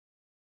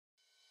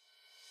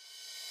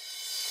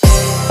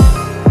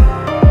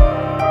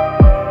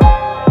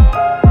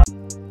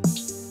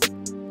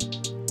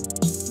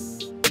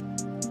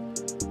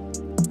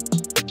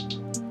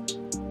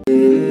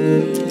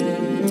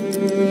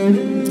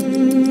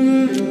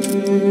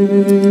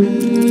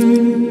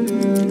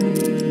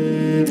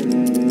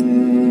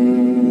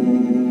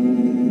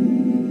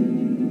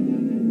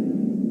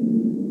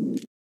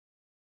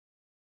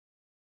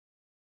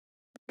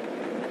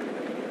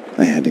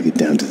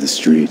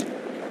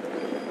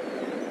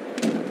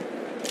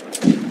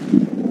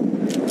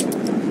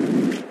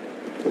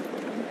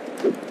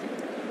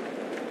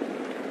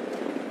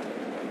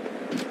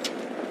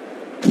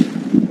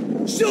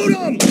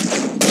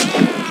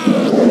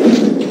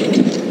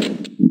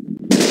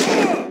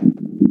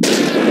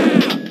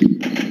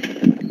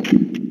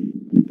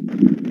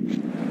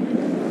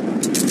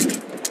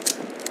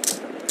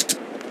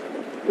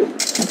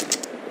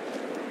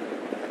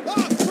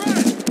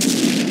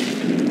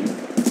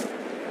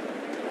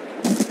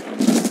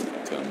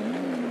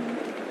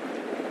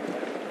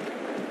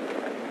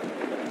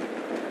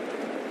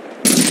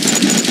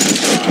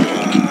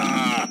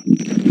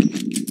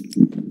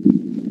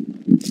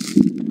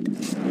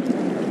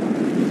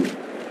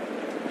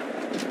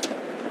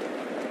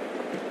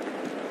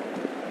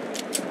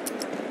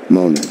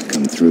Mona had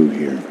come through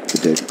here. The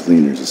dead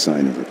cleaner's a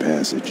sign of her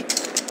passage.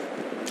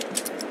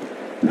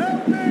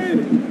 Help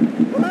me!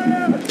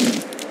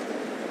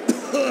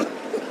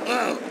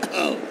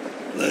 Oh,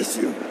 bless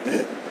you.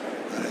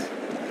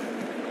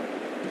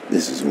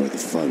 This is where the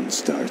fun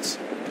starts.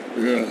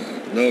 Yeah,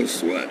 no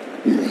sweat.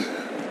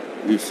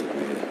 You should be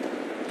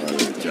out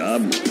of the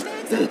job.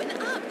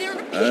 Open up. There are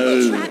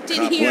people trapped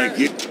in here. Like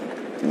you.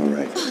 All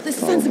right. Oh, the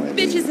sons of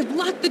bitches lead. have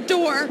locked the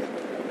door.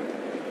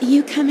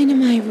 You coming to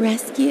my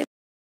rescue?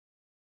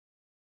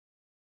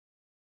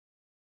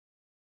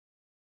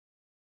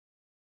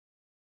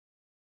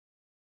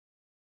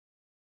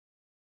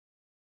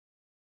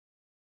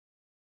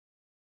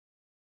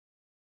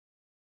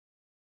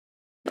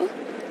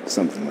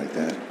 Something like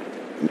that.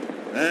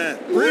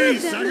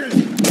 Freeze, suckers!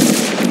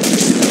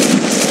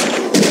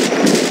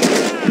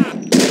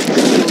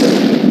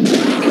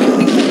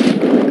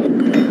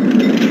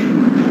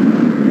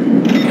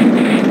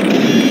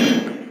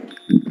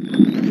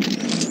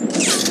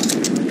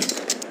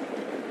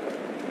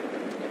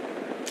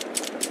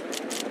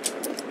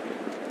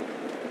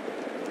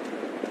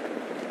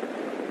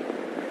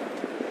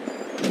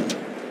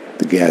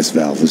 The gas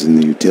valve was in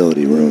the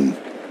utility room.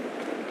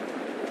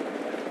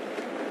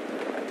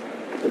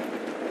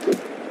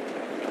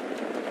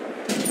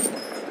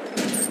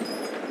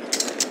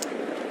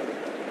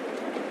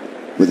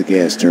 With the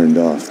gas turned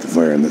off, the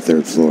fire on the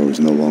third floor was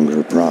no longer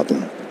a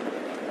problem.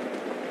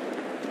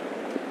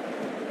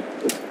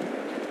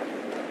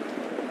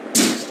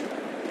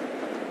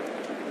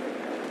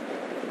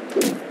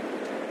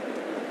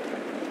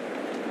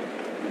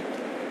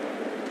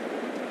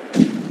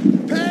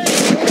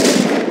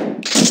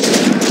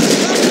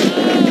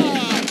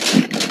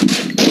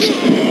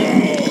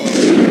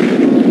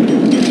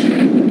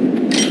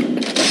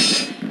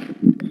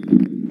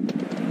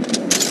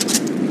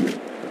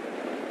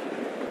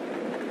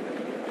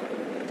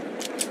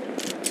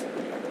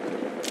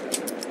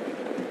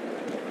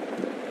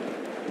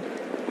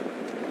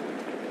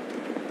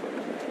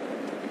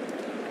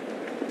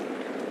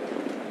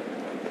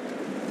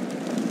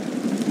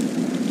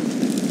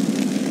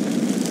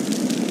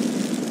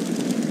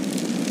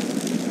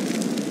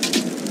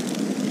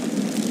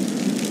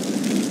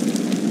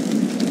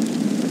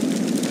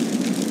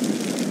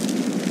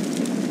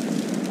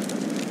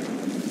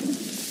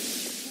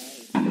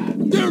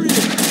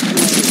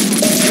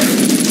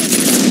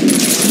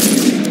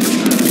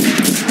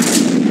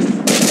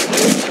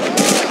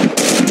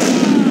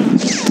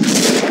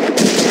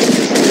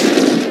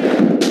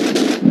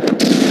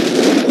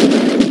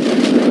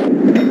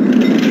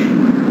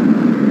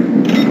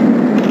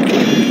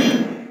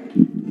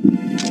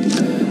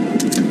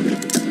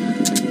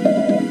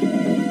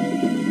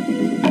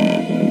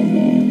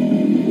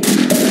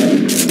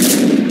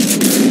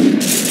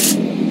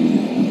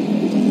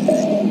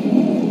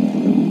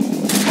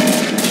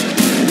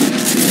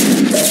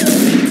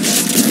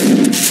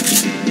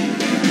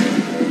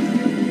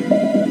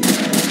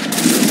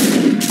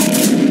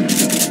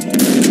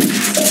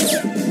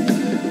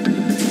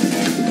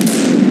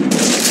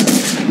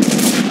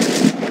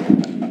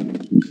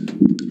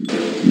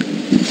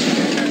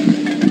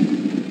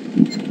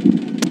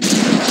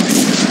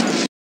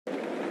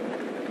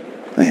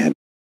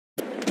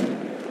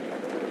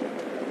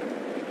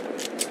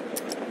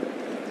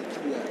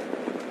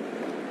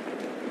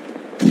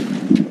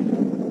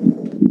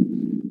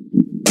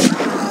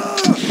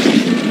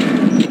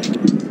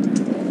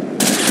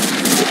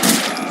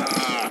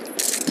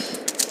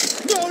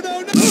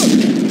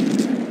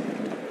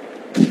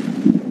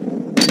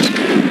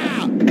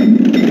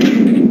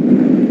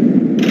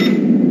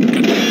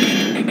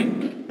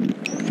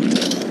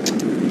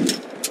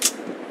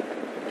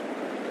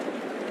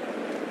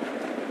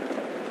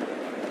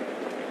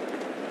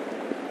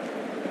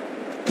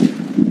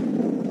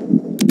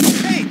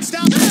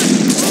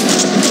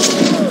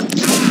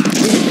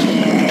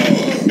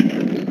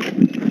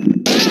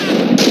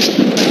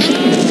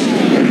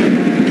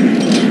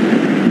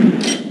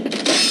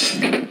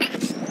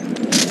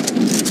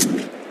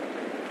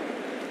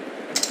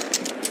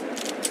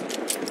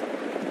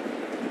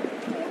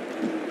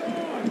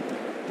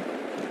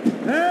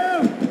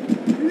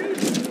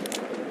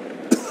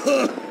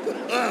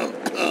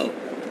 Oh,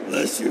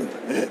 bless you.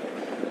 I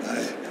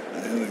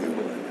owe you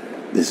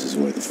one. This is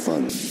where the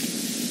fun...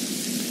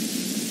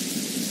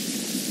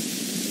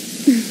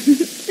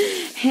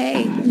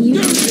 Hey,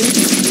 you...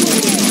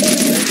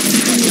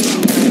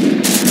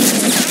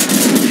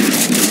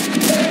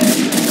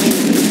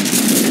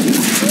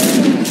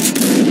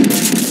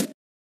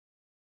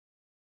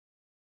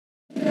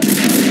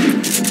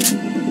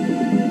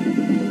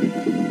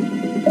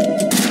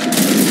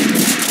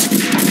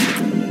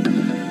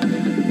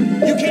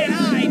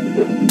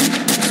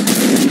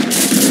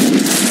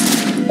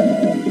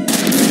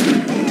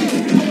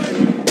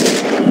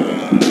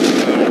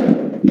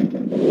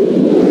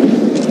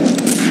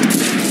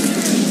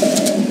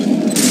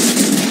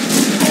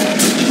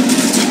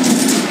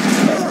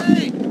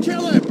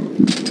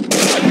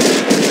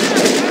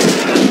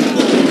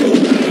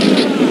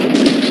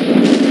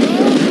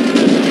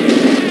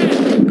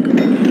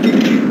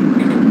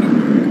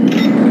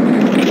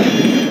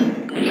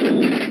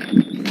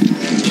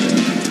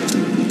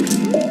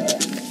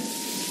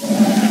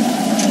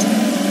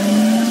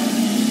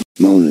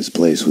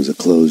 place was a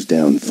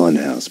closed-down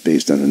funhouse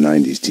based on a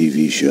 90s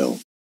TV show.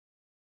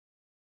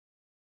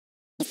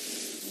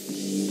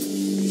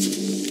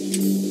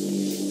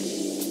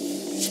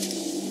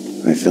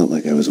 I felt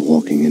like I was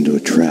walking into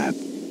a trap.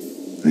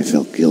 I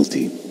felt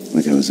guilty,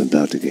 like I was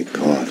about to get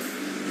caught.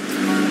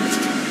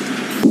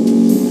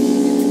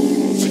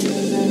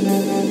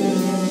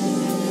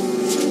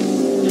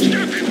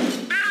 Stop him!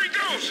 There he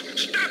goes!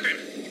 Stop him!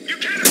 You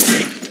can't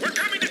escape! We're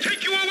coming to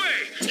take you away!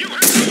 You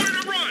have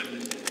nowhere to run!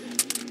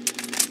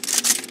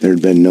 There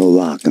had been no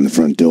lock on the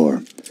front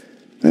door.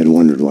 I had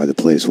wondered why the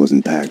place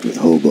wasn't packed with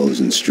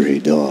hobos and stray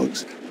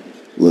dogs.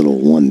 Little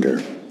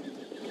wonder.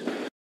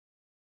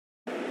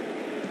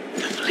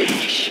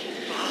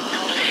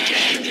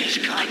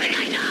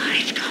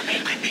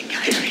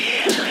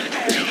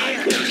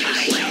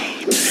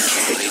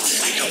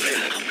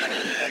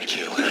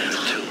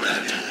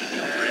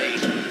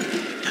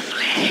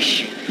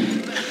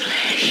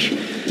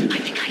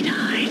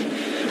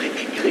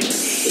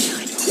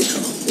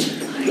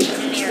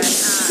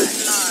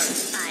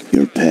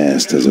 Your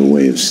past has a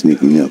way of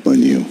sneaking up on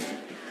you.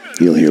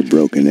 You'll hear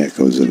broken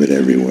echoes of it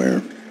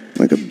everywhere,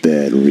 like a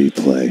bad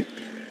replay.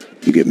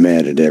 You get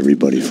mad at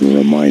everybody for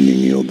reminding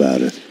you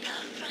about it,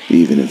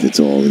 even if it's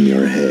all in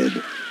your head.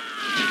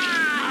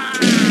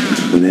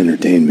 When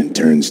entertainment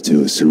turns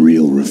to a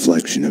surreal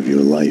reflection of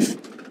your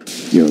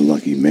life, you're a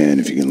lucky man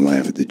if you can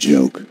laugh at the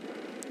joke.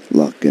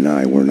 Luck and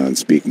I weren't on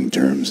speaking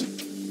terms.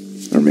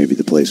 Or maybe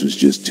the place was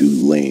just too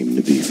lame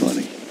to be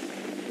funny.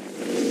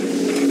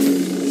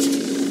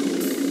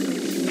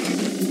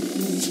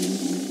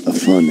 A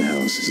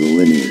funhouse is a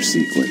linear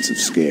sequence of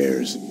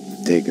scares.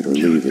 Take it or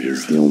leave it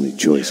is the only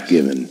choice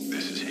given.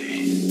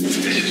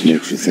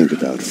 Makes you think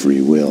about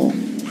free will.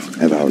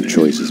 Have our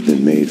choices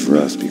been made for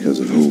us because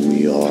of who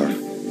we are?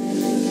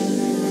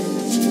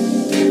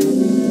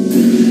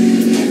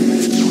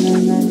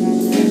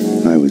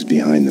 I was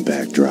behind the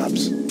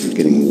backdrops,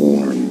 getting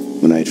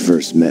warm. When I'd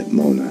first met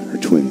Mona, her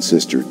twin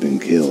sister had been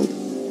killed.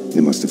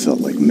 It must have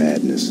felt like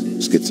madness,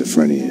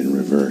 schizophrenia in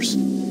reverse.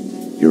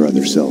 Your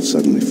other self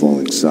suddenly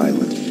falling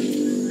silent.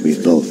 We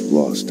had both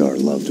lost our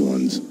loved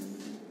ones.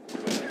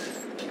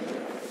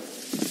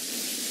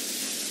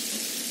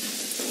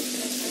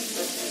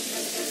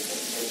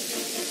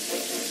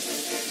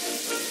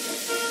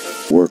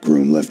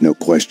 Workroom left no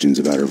questions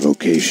about her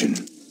vocation.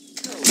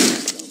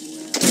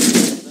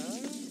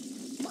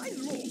 My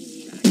lord,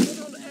 what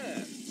on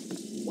earth?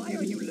 Why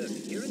are you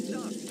lurking here in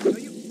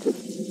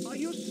darkness? Are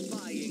you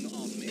spying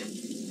on me?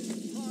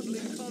 Hardly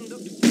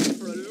conduct fit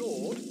for a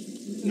lord?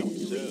 Not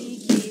so.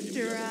 Keep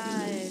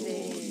driving.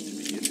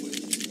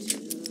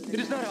 It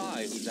is not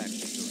I who's actually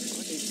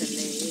doing it. It's the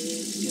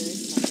latest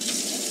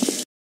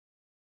good.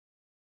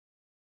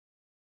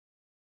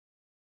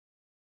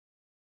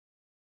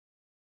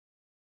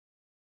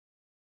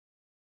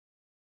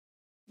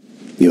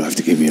 You have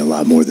to give me a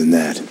lot more than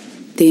that.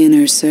 The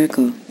inner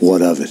circle.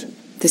 What of it?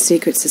 The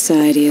secret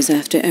society is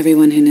after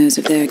everyone who knows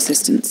of their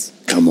existence.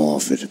 Come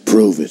off it.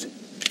 Prove it.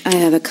 I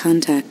have a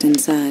contact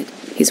inside.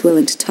 He's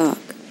willing to talk.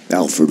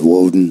 Alfred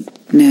Woden?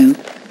 No.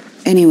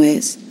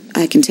 Anyways,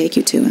 I can take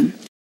you to him.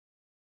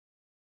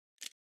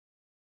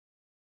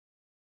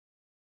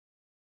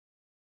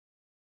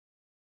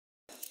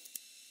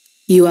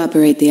 You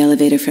operate the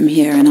elevator from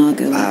here and I'll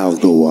go up. I'll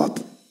go up.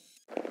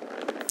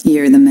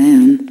 You're the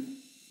man.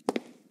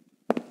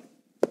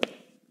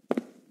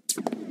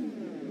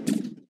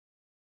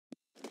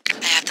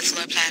 I have the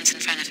floor plans in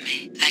front of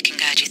me. I can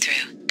guide you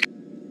through.